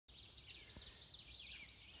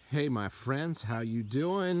Hey, my friends, how you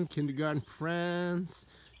doing, kindergarten friends?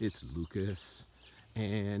 It's Lucas,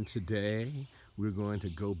 and today we're going to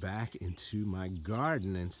go back into my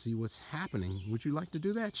garden and see what's happening. Would you like to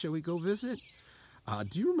do that? Shall we go visit?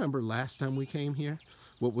 Do you remember last time we came here?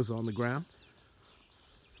 What was on the ground?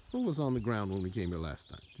 What was on the ground when we came here last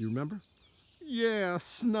time? Do you remember? Yeah,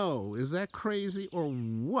 snow. Is that crazy or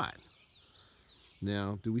what?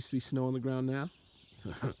 Now, do we see snow on the ground now?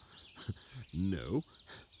 No.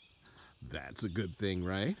 That's a good thing,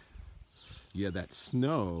 right? Yeah, that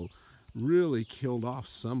snow really killed off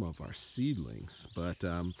some of our seedlings, but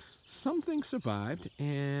some things survived,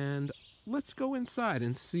 and let's go inside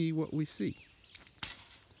and see what we see.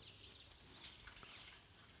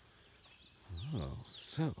 Oh,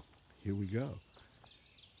 so here we go.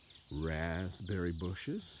 Raspberry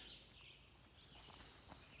bushes.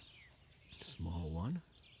 Small one.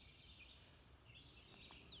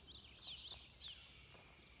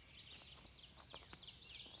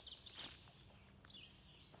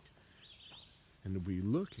 And if we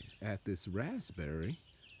look at this raspberry,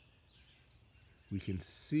 we can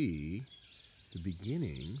see the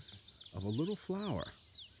beginnings of a little flower.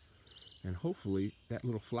 And hopefully that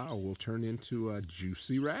little flower will turn into a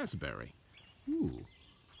juicy raspberry. Ooh,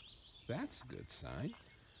 that's a good sign.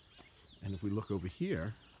 And if we look over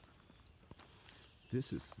here,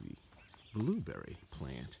 this is the blueberry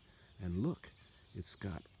plant. And look, it's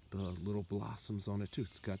got the little blossoms on it too.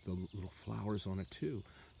 It's got the little flowers on it too.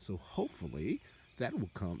 So hopefully that will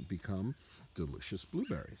become delicious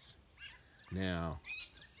blueberries. Now,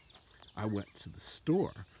 I went to the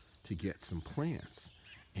store to get some plants,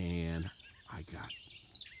 and I got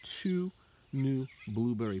 2 new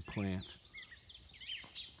blueberry plants,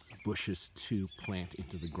 bushes to plant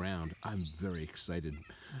into the ground. I'm very excited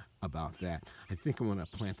about that. I think I'm going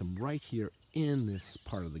to plant them right here in this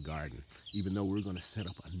part of the garden, even though we're going to set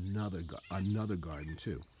up another garden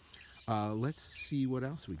too. Let's see what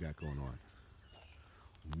else we got going on.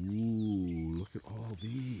 Ooh, look at all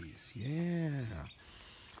these. Yeah.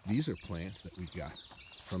 These are plants that we got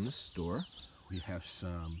from the store. We have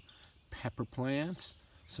some pepper plants,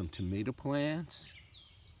 some tomato plants,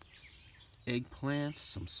 eggplants,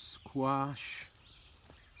 some squash,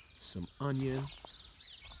 some onion.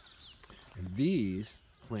 And these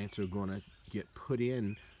plants are going to get put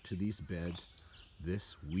in to these beds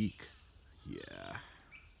this week. Yeah.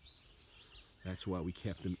 That's why we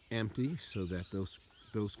kept them empty, so that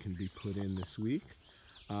those can be put in this week.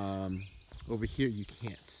 Over here you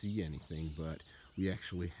can't see anything, but we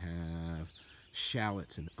actually have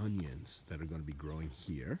shallots and onions that are going to be growing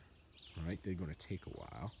here. All right, they're going to take a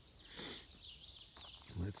while.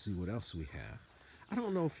 Let's see what else we have. I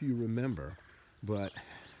don't know if you remember, but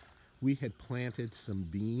we had planted some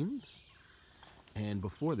beans, and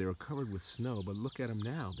before they were covered with snow, but look at them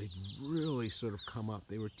now. They've really sort of come up.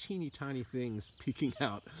 They were teeny tiny things peeking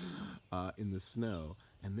out in the snow,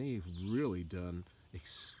 and they've really done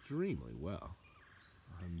extremely well.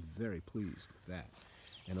 I'm very pleased with that.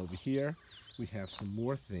 And over here, we have some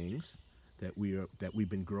more things that we've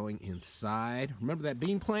been growing inside. Remember that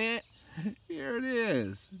bean plant? Here it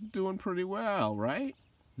is, doing pretty well, right?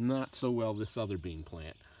 Not so well this other bean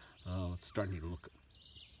plant. Oh, it's starting to look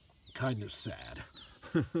kind of sad,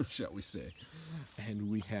 shall we say. And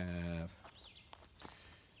we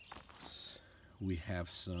have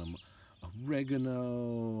some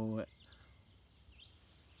oregano.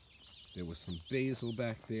 There was some basil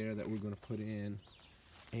back there that we're going to put in.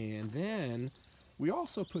 And then we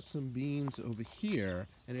also put some beans over here,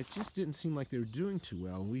 and it just didn't seem like they were doing too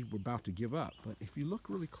well, and we were about to give up. But if you look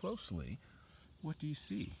really closely, what do you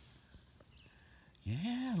see?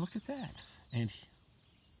 Yeah, look at that. And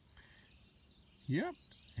yep,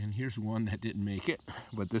 and here's one that didn't make it,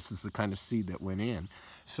 but this is the kind of seed that went in.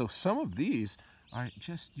 So some of these are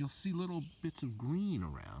just, you'll see little bits of green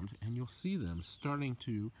around, and you'll see them starting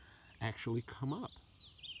to actually come up.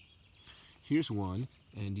 Here's one,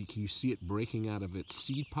 and can you see it breaking out of its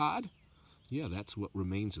seed pod? Yeah, that's what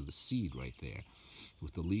remains of the seed right there,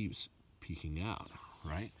 with the leaves peeking out,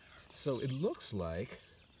 right? So it looks like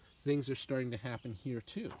things are starting to happen here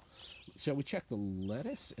too. Shall we check the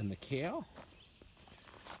lettuce and the kale?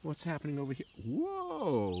 What's happening over here?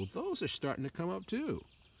 Whoa, those are starting to come up too.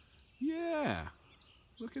 Yeah,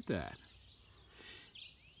 look at that.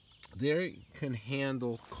 They can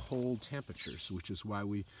handle cold temperatures, which is why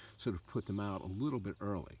we sort of put them out a little bit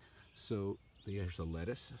early. So there's the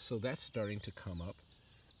lettuce. So that's starting to come up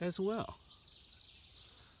as well.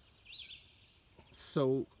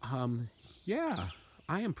 So, yeah,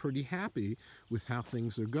 I am pretty happy with how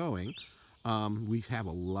things are going. We have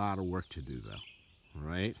a lot of work to do, though,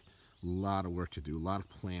 right? A lot of work to do, a lot of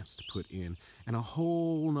plants to put in, and a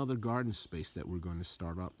whole nother garden space that we're going to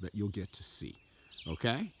start up that you'll get to see.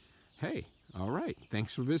 Okay? Hey, all right.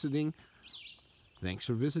 Thanks for visiting. Thanks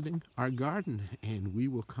for visiting our garden, and we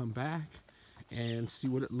will come back and see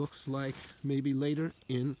what it looks like maybe later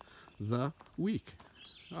in the week.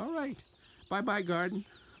 All right. Bye-bye, garden.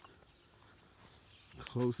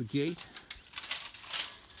 Close the gate,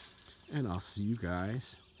 and I'll see you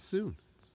guys soon.